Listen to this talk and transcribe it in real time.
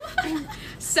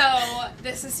So,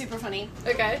 this is super funny.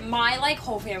 Okay. My, like,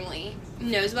 whole family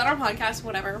knows about our podcast,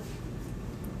 whatever.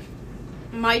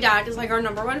 My dad is, like, our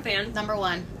number one fan. Number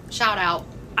one. Shout out.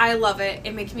 I love it.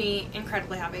 It makes me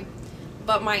incredibly happy.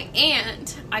 But my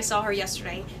aunt, I saw her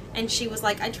yesterday, and she was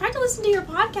like, I tried to listen to your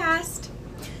podcast.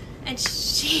 And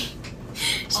she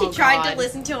tried to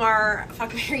listen to our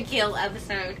Fuck, Marry, Kill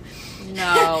episode.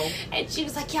 No. And she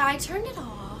was like, yeah, I turned it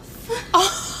off.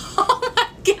 Oh my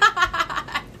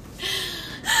god.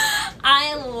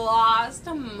 I lost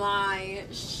my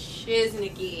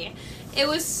shiznicky. It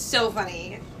was so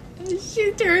funny.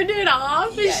 She turned it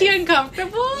off? Yes. Is she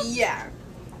uncomfortable? Yeah.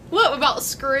 What about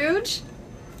Scrooge?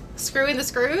 Screwing the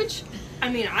Scrooge? I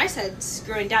mean, I said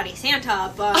screwing Daddy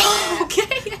Santa, but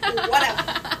Okay. whatever.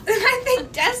 I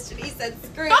think Destiny said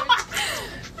Scrooge.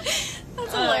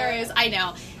 That's hilarious. I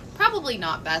know. Probably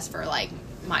not best for, like,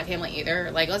 my family either.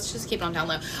 Like, let's just keep it on down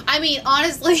low. I mean,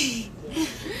 honestly.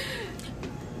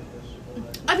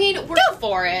 I mean, Go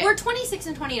for it. We're 26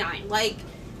 and 29. Like,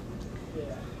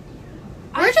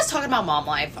 we're just talking about mom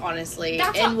life, honestly.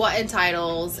 And what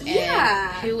entitles and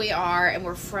who we are. And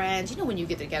we're friends. You know, when you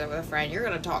get together with a friend, you're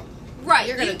going to talk. Right.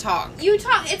 You're going to talk. You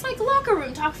talk. It's like locker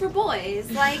room talk for boys.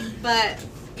 Like, but,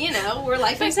 you know, we're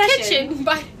like in session. Kitchen.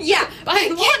 By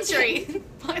laundry.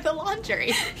 By the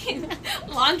laundry.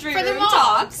 Laundry for the room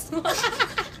moms. talks.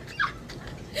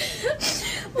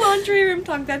 Laundry room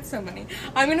talk. That's so funny.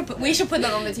 We should put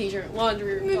that on the t-shirt.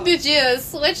 Laundry room talk. Did you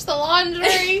switch the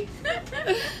laundry?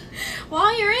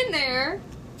 While you're in there.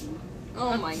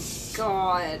 Oh my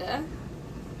god.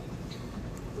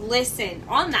 Listen,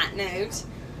 on that note,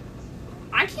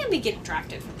 I can't be getting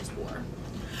drafted for this war.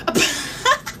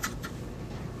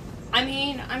 I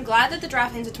mean, I'm glad that the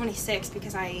draft ends at 26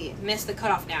 because I missed the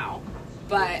cutoff now.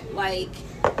 But, like,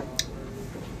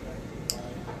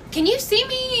 can you see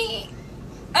me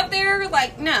up there?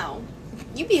 Like, no.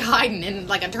 You be hiding in,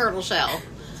 like, a turtle shell.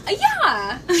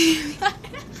 Yeah.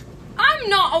 I'm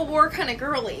not a war kind of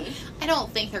girly. I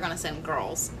don't think they're gonna send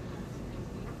girls.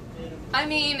 I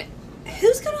mean,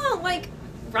 who's gonna, like,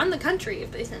 run the country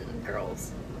if they send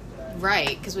girls?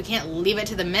 Right, because we can't leave it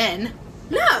to the men.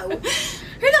 No.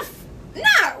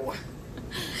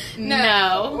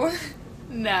 No.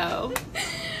 No.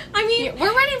 I mean,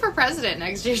 We're running for president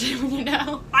next year, you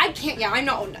know. I can't. Yeah, I'm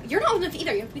not old enough. You're not old enough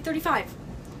either. You have to be 35.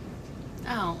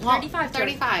 Oh, well, 35.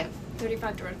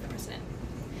 35 to run for president.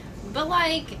 But,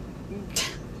 like,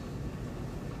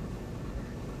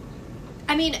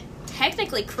 I mean,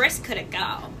 technically, Chris couldn't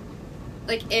go.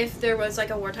 Like, if there was, like,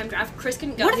 a wartime draft, Chris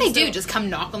couldn't go. What do they do? Just come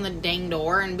knock on the dang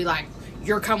door and be like,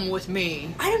 you're coming with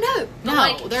me? I don't know. No,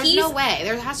 like, there's no way.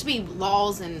 There has to be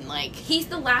laws and, like... He's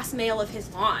the last male of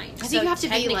his line. I think so you have to be,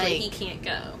 technically like... he can't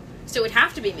go. So it would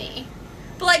have to be me.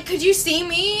 But, like, could you see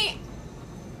me?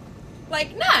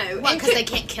 Like, no. What, because they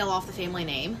can't kill off the family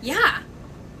name? Yeah.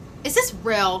 Is this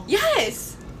real?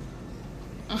 Yes.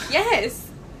 Yes.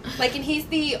 Like, and he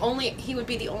would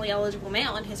be the only eligible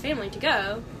male in his family to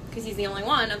go, because he's the only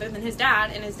one other than his dad,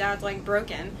 and his dad's, like,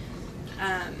 broken.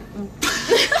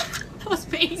 That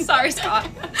was me. Sorry, Scott.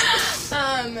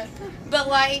 But,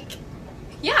 like,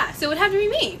 yeah, so it would have to be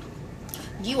me.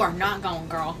 You are not going,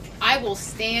 girl. I will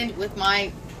stand with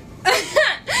my...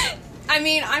 I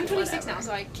mean, I'm 26 now,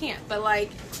 so I can't, but,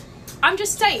 like, I'm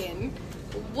just saying,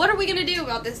 what are we gonna do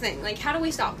about this thing? Like, how do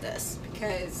we stop this?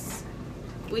 Because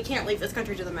we can't leave this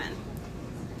country to the men.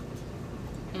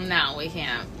 No, we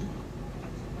can't.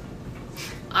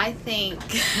 I think...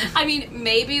 I mean,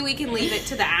 maybe we can leave it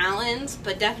to the Allens,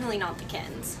 but definitely not the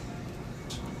Kens.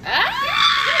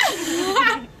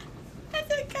 Ah!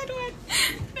 That's a good one.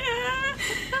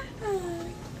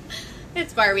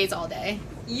 It's Barbies all day.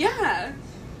 Yeah.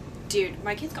 Dude,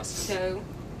 my kids got so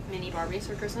many Barbies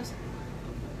for Christmas.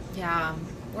 Yeah,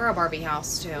 we're a Barbie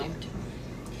house, too.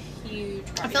 Huge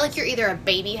Barbie I feel like you're either a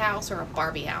baby house or a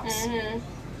Barbie house. Mm-hmm.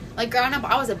 Like, growing up,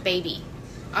 I was a baby.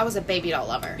 I was a baby doll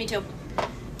lover. Me too.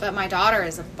 But my daughter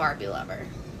is a Barbie lover.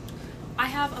 I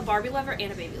have a Barbie lover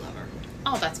and a baby lover.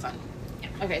 Oh, that's fun. Yeah.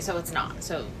 Okay, so it's not.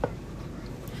 So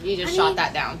you just shot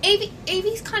that down.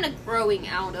 Avi's kind of growing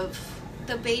out of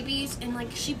the babies, and,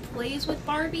 like, she plays with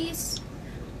Barbies,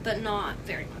 but not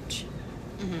very much.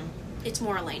 Mm-hmm. It's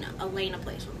more Elena. Elena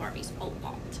plays with Barbies a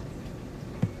lot.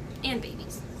 And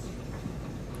babies.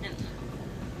 And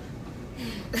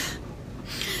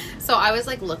So I was,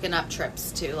 like, looking up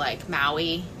trips to, like,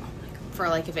 Maui for,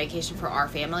 like, a vacation for our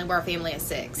family. Our family is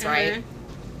 6, right?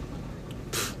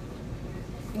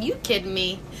 You kidding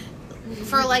me?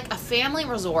 For, like, a family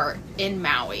resort in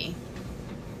Maui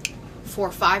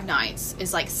for 5 nights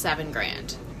is, like,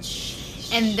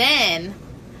 $7,000. And then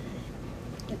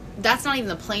that's not even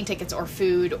the plane tickets or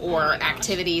food or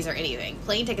activities or anything.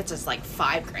 Plane tickets is like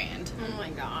 $5,000. Oh my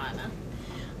god.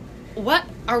 What?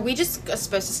 Are we just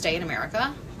supposed to stay in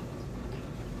America?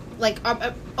 Like,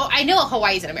 I know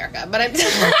Hawaii's in America, but I'm... I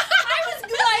was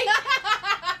like,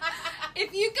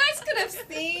 if you guys could have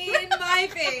seen my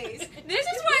face. This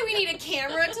is why we need a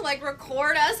camera to, like,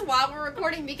 record us while we're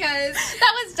recording, because...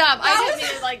 That was dumb. I didn't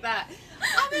mean it like that.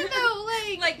 I don't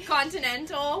know, like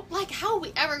continental. Like, how are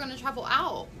we ever going to travel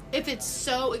out if it's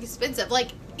so expensive? Like,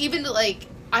 even, like,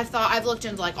 I've looked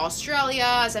into, like, Australia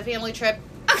as a family trip.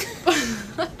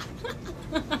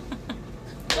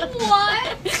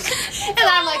 What? And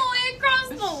I'm like, all the way across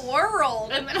the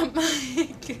world. And then I'm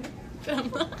like,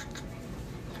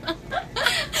 I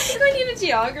think we need a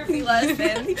geography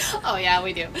lesson. Oh yeah,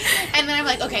 we do. And then I'm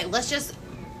like, okay, let's just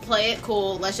play it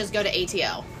cool. Let's just go to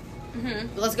ATL.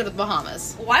 Mm-hmm. Let's go to the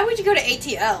Bahamas. Why would you go to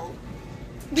ATL?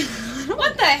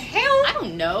 What the hell? I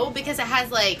don't know, because it has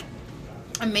like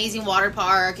amazing water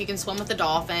park. You can swim with the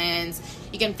dolphins.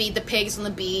 You can feed the pigs on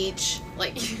the beach.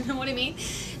 Like, you know what I mean?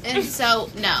 And so,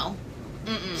 no.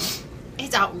 Mm-mm.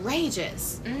 It's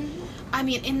outrageous. Mm-hmm. I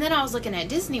mean, and then I was looking at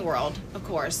Disney World, of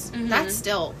course. Mm-hmm. That's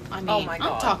still, I mean, oh my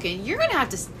God. I'm talking, you're going to have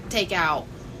to take out,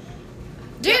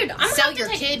 dude, I'm sell your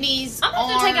kidneys, I'm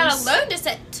going to take out a loan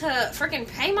to freaking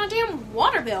pay my damn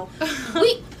water bill.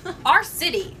 Our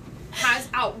city has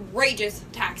outrageous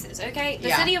taxes, okay?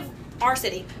 The city of our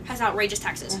city has outrageous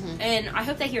taxes. Mm-hmm. And I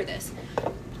hope they hear this.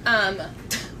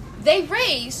 They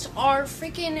raised our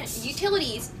freaking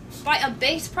utilities by a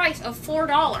base price of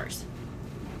 $4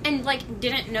 and like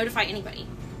didn't notify anybody.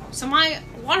 So my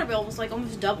water bill was like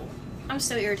almost double. I'm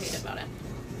so irritated about it.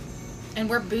 And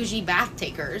we're bougie bath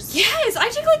takers. Yes, I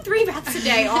take like 3 baths a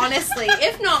day, honestly,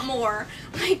 if not more.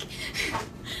 Like,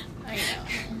 I know.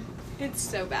 It's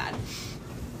so bad.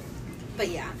 But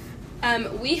yeah,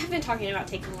 we have been talking about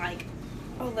taking like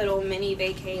a little mini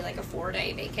vacay, like a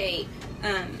 4-day vacay,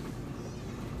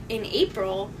 in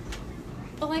April,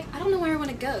 but like I don't know where I want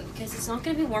to go because it's not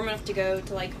going to be warm enough to go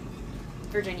to like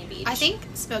Virginia Beach. I think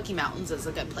Smoky Mountains is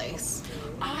a good place.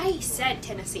 I said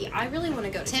Tennessee. I really want to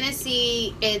go to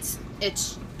Tennessee. It's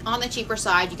on the cheaper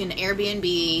side. You can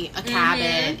Airbnb a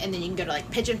cabin, and then you can go to like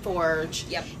Pigeon Forge.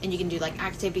 Yep. And you can do like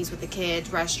activities with the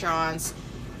kids, restaurants,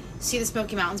 see the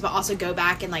Smoky Mountains, but also go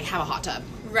back and like have a hot tub.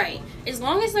 Right. As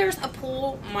long as there's a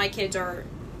pool, my kids are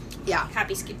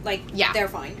happy. They're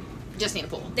fine. Just need a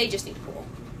pool. They just need a pool.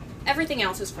 Everything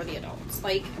else is for the adults.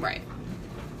 Like, right.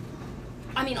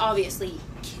 I mean, obviously,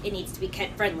 it needs to be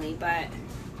kid friendly, but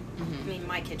I mean,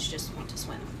 my kids just want to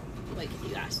swim. Like, if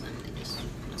you ask them, they just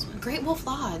want to swim. Great Wolf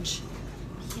Lodge,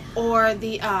 or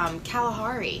the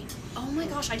Kalahari. Oh my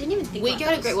gosh, I didn't even think. We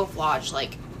go to Great Wolf Lodge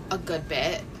like a good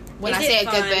bit. When I say a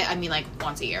good bit, I mean like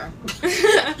once a year.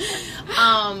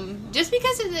 Just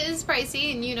because it is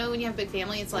pricey, and you know, when you have a big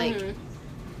family, it's like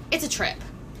it's a trip.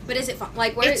 But is it fun?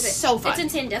 Like, where is it? It's so fun. It's in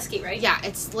Sandusky, right? Yeah,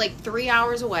 it's like 3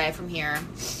 hours away from here.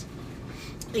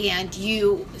 And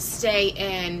you stay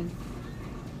in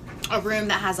a room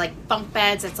that has like bunk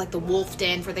beds. It's like the wolf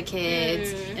den for the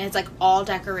kids. And it's like all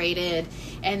decorated.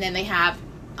 And then they have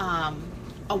a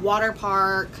water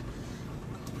park.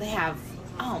 They have,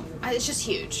 it's just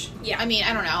huge. Yeah. I mean,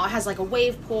 I don't know. It has like a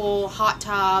wave pool, hot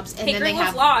tubs. And hey, then Great they Wolf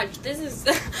have Lodge. This is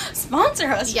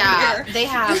sponsor us. Yeah. Here. They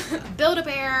have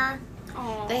Build-A-Bear.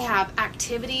 Aww. They have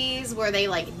activities where they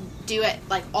like do it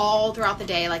like all throughout the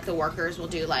day. Like the workers will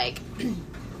do like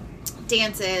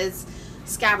dances,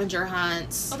 scavenger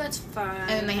hunts. Oh, that's fun. And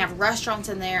then they have restaurants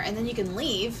in there, and then you can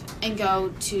leave and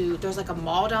go to, there's like a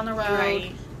mall down the road.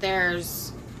 Right.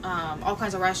 There's all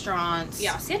kinds of restaurants.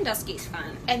 Yeah, Sandusky's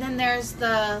fun. And then there's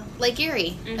the Lake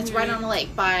Erie. It's right on the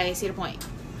lake by Cedar Point.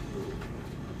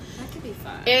 That could be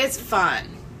fun. It's fun.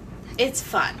 It's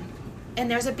fun. And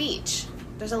there's a beach.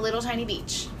 There's a little tiny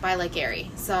beach by Lake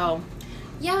Erie. So,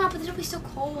 yeah, but it'll be so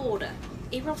cold.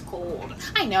 April's cold.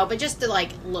 I know, but just to like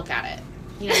look at it.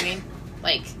 You know what I mean?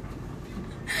 Like,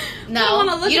 no, I don't want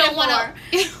to look you at don't it want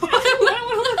for. I don't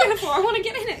want to look at it for. I want to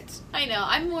get in it. I know.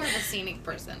 I'm more of a scenic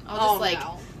person. I'll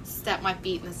just step my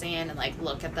feet in the sand and like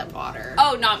look at the water.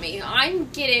 Oh, not me. I'm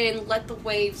getting and let the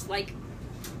waves like.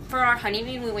 For our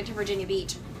honeymoon, we went to Virginia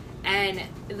Beach, and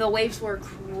the waves were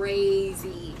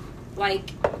crazy, like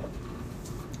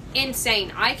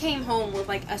insane. I came home with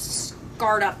like a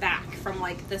scarred up back from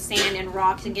like the sand and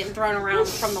rocks and getting thrown around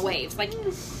from the waves. Like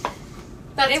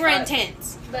they were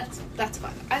intense. That's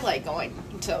fun. I like going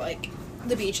to like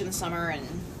the beach in the summer and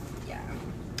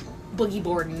boogie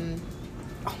boarding.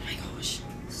 Oh my gosh,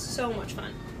 so much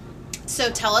fun. So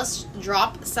tell us,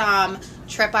 drop some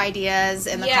trip ideas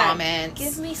in the comments.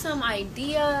 Give me some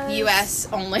ideas. U.S.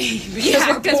 only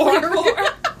because we're poor.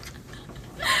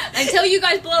 until you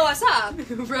guys blow us up.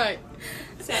 Right.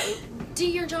 So, do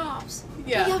your jobs.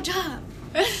 Yeah. Do your job.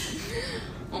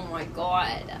 Oh my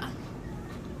god. I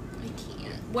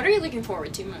can't. What are you looking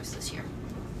forward to most this year?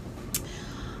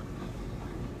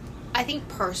 I think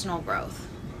personal growth.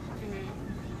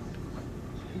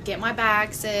 Mm-hmm. Get my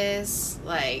bag, sis.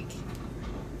 Like,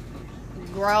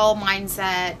 grow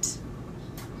mindset.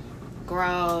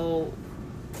 Grow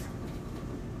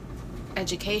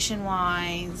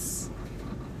education-wise.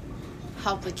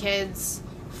 Help the kids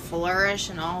flourish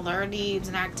in all their needs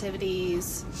and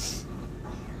activities.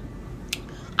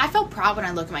 I feel proud when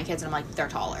I look at my kids and I'm like, they're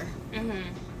taller. Mm-hmm.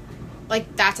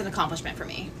 Like, that's an accomplishment for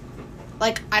me.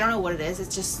 Like, I don't know what it is.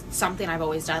 It's just something I've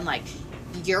always done. Like,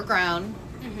 you're grown.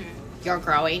 Mm-hmm. You're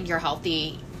growing. You're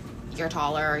healthy. You're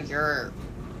taller. You're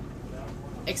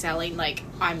excelling. Like,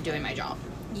 I'm doing my job.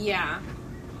 Yeah.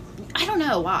 I don't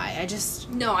know why. I just...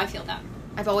 No, I feel that.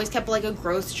 I've always kept, like, a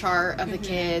growth chart of the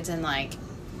kids and, like...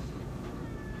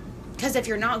 Because if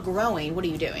you're not growing, what are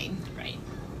you doing? Right.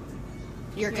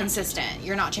 You're consistent.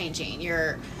 You're not changing.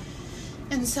 You're...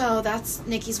 And so that's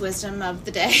Nikki's wisdom of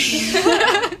the day.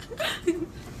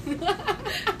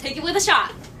 Take it with a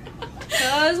shot.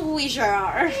 Because we sure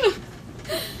are.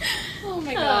 Oh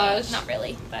my gosh. Not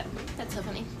really, but that's so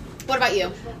funny. What about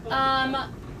you?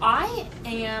 I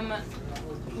am...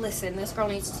 Listen, this girl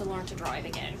needs to learn to drive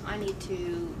again. I need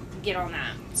to get on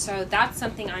that. So that's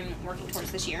something I'm working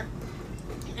towards this year.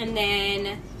 And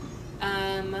then,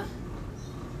 I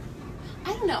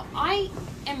don't know. I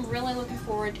am really looking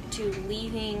forward to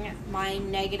leaving my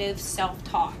negative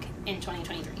self-talk in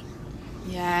 2023.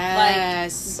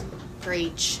 Yes.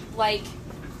 Preach. Like,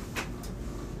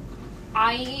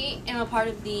 I am a part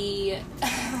of the,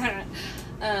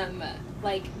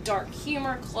 like, dark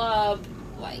humor club.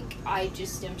 Like, I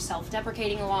just am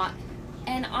self-deprecating a lot.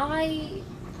 And I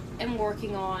am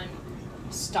working on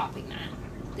stopping that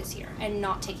this year and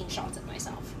not taking shots at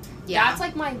myself. Yeah. That's,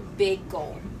 like, my big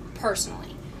goal,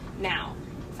 personally. Now,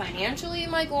 financially,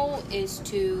 my goal is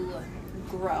to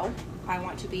grow. I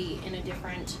want to be in a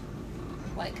different,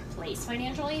 like, place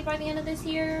financially by the end of this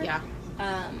year. Yeah.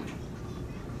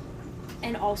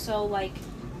 And also, like,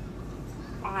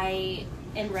 I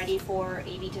am ready for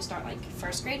Evie to start, like,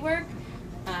 first grade work.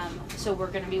 So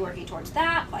we're going to be working towards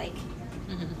that, like,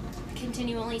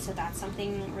 continually. So that's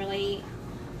something really,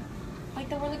 like,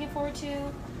 that we're looking forward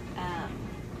to.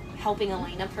 Helping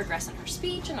Elena progress in her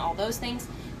speech and all those things.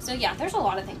 So, yeah, there's a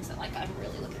lot of things that, like, I'm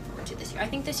really looking forward to this year. I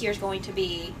think this year is going to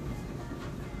be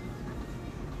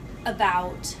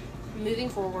about moving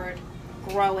forward,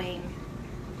 growing,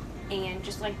 and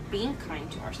just, like, being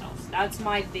kind to ourselves. That's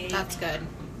my big... That's good.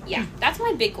 Yeah, that's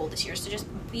my big goal this year, is to just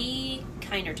be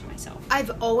kinder to myself.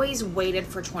 I've always waited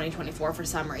for 2024 for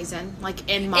some reason. Like,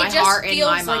 in my just heart, in my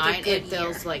feels like a mind, good it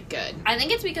feels year. like good. I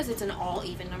think it's because it's an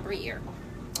all-even number year.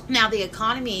 Now, the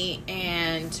economy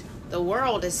and the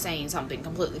world is saying something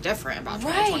completely different about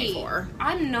 2024.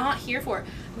 I'm not here for it.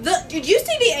 Did you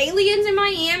see the aliens in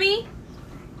Miami?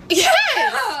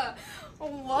 Yes!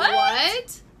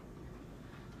 What?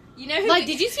 You know who Like,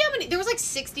 did you see how many... There was, like,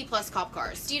 60 plus cop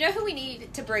cars. Do you know who we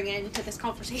need to bring into this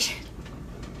conversation?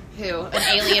 Who? An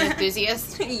alien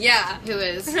enthusiast? Yeah. Who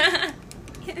is?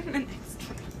 Get in the next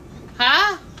room.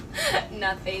 Huh?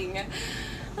 Nothing.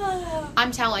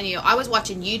 I'm telling you, I was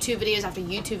watching YouTube videos after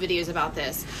YouTube videos about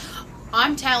this.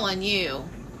 I'm telling you.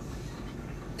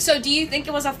 So do you think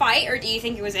it was a fight or do you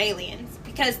think it was aliens?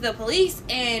 Because the police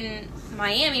in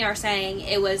Miami are saying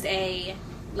it was a,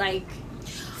 like,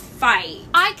 fight.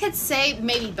 I could say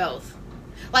maybe both.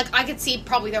 Like, I could see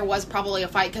there was probably a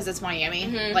fight because it's Miami.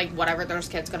 Mm-hmm. Like, whatever, there's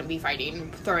kids going to be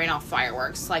fighting, throwing off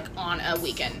fireworks, like, on a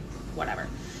weekend. Whatever.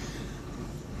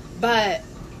 But...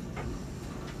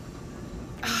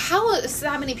 how is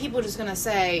that many people just gonna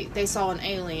say they saw an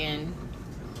alien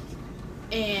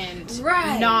and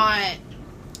not...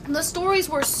 The stories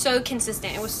were so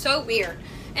consistent. It was so weird.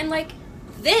 And, like,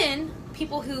 then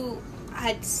people who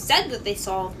had said that they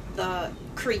saw the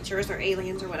creatures or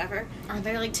aliens or whatever... Are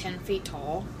they, like, 10 feet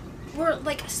tall? Were,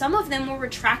 like, some of them were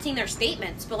retracting their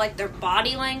statements, but, like, their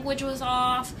body language was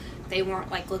off. They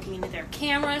weren't, like, looking into their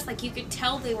cameras. Like, you could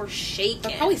tell they were shaking.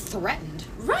 They're probably threatened.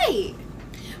 Right.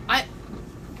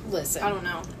 Listen. I don't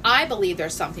know. I believe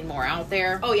there's something more out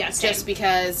there. Oh, yeah, same. Just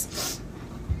because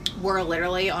we're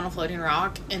literally on a floating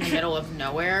rock in the middle of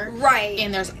nowhere. Right.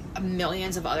 And there's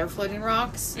millions of other floating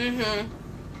rocks. Mm-hmm.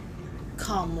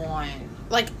 Come on.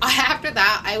 Like, after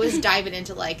that, I was diving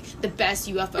into, like, the best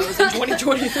UFOs in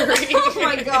 2023. Oh,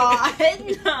 my God.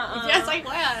 Yes, I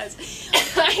was.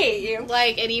 I hate you.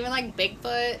 Like, and even, like,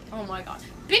 Bigfoot. Oh, my God.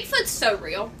 Bigfoot's so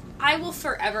real. I will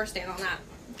forever stand on that.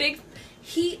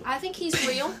 I think he's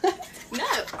real. No,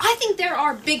 I think there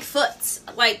are Bigfoots.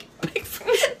 Like,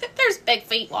 there's big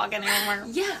feet walking everywhere.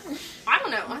 Yeah. I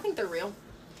don't know. I think they're real.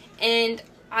 And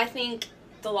I think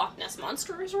the Loch Ness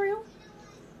Monster is real.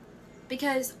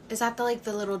 Because... Is that the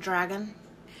little dragon?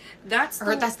 That's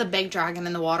the big dragon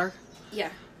in the water? Yeah.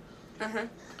 Uh-huh.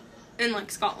 In,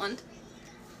 like, Scotland.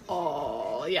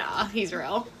 Oh, yeah. He's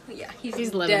real. Yeah,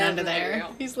 he's living under there.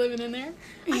 Real. He's living in there.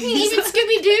 I mean, even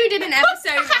Scooby-Doo did an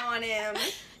episode on him.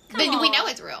 Then we know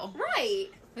it's real. Right.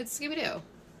 It's Scooby-Doo.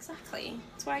 Exactly.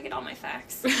 That's where I get all my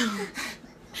facts.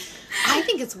 I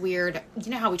think it's weird.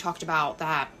 You know how we talked about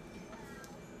that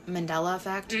Mandela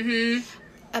effect? Mm-hmm.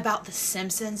 About the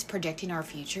Simpsons predicting our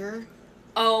future?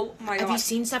 Oh, my God. Have you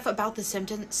seen stuff about the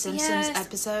Simpsons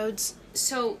episodes?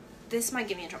 So, this might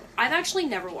get me in trouble. I've actually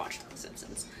never watched The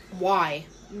Simpsons. Why?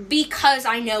 Because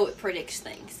I know it predicts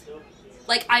things.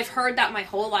 Like, I've heard that my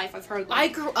whole life. I've heard, like... I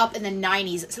grew up in the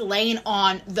 90s laying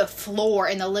on the floor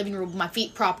in the living room with my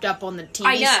feet propped up on the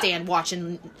TV stand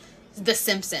watching The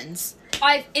Simpsons.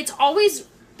 It's always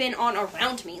been on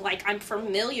around me. Like, I'm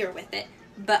familiar with it.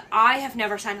 But I have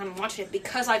never sat down and watched it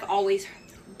because I've always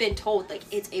been told, like,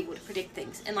 it's able to predict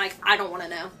things. And, like, I don't want to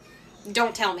know.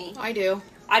 Don't tell me. I do.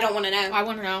 I don't want to know. I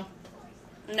want to know.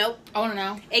 Nope. I want to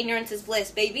know. Ignorance is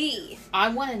bliss, baby. I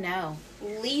want to know.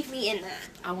 Leave me in that.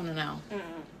 I want to know. Mm.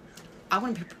 I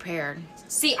want to be prepared.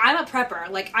 See, I'm a prepper.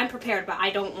 Like, I'm prepared, but I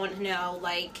don't want to know,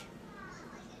 like...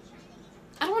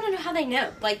 I don't want to know how they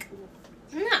know. Like,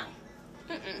 no.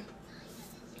 Mm-mm.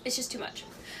 It's just too much.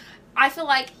 I feel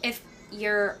like if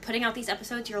you're putting out these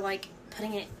episodes, you're, like,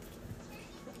 putting it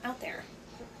out there.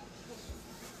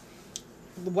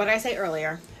 What did I say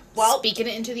earlier? Well, speaking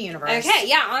it into the universe. Okay,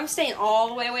 yeah, I'm staying all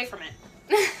the way away from it.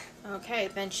 Okay,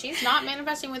 then she's not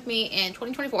manifesting with me in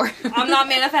 2024. I'm not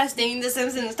manifesting the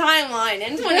Simpsons timeline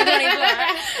in 2024.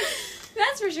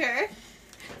 That's for sure.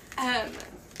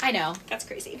 I know. That's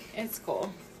crazy. It's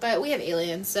cool. But we have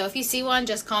aliens, so if you see one,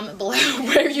 just comment below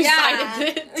where you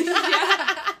sighted it.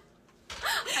 Yeah.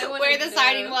 Where the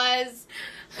sighting was.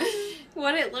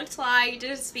 What it looked like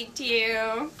to speak to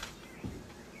you.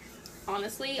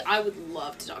 Honestly, I would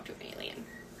love to talk to an alien.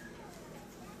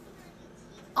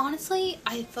 Honestly,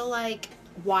 I feel like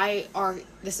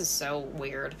this is so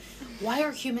weird. Why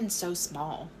are humans so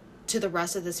small to the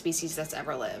rest of the species that's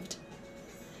ever lived?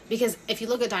 Because if you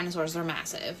look at dinosaurs, they're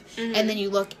massive. Mm-hmm. And then you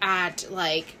look at,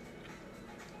 like,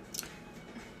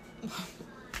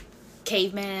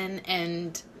 cavemen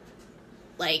and,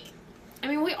 like... I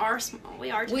mean, we are small.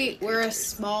 We're a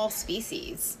small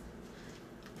species.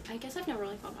 I guess I've never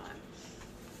really thought about it.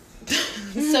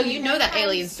 So you know that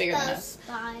alien's bigger than us.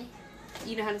 Spy.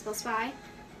 You know how to spell spy?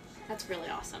 That's really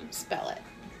awesome. Spell it.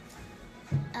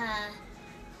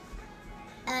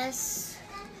 S-P-Y.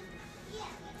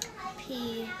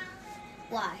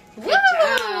 Good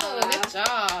job. Good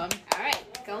job.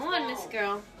 Alright, go on, Miss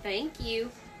Girl. Thank you.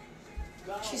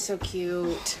 She's so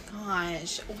cute.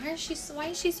 Gosh. Why is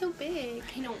she so big?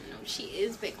 I don't know. She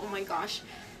is big. Oh my gosh.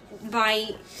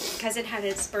 My cousin had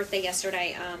his birthday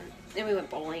yesterday, and we went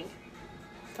bowling.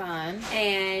 Fun.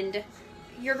 And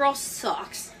your girl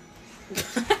sucks.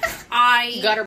 Gutter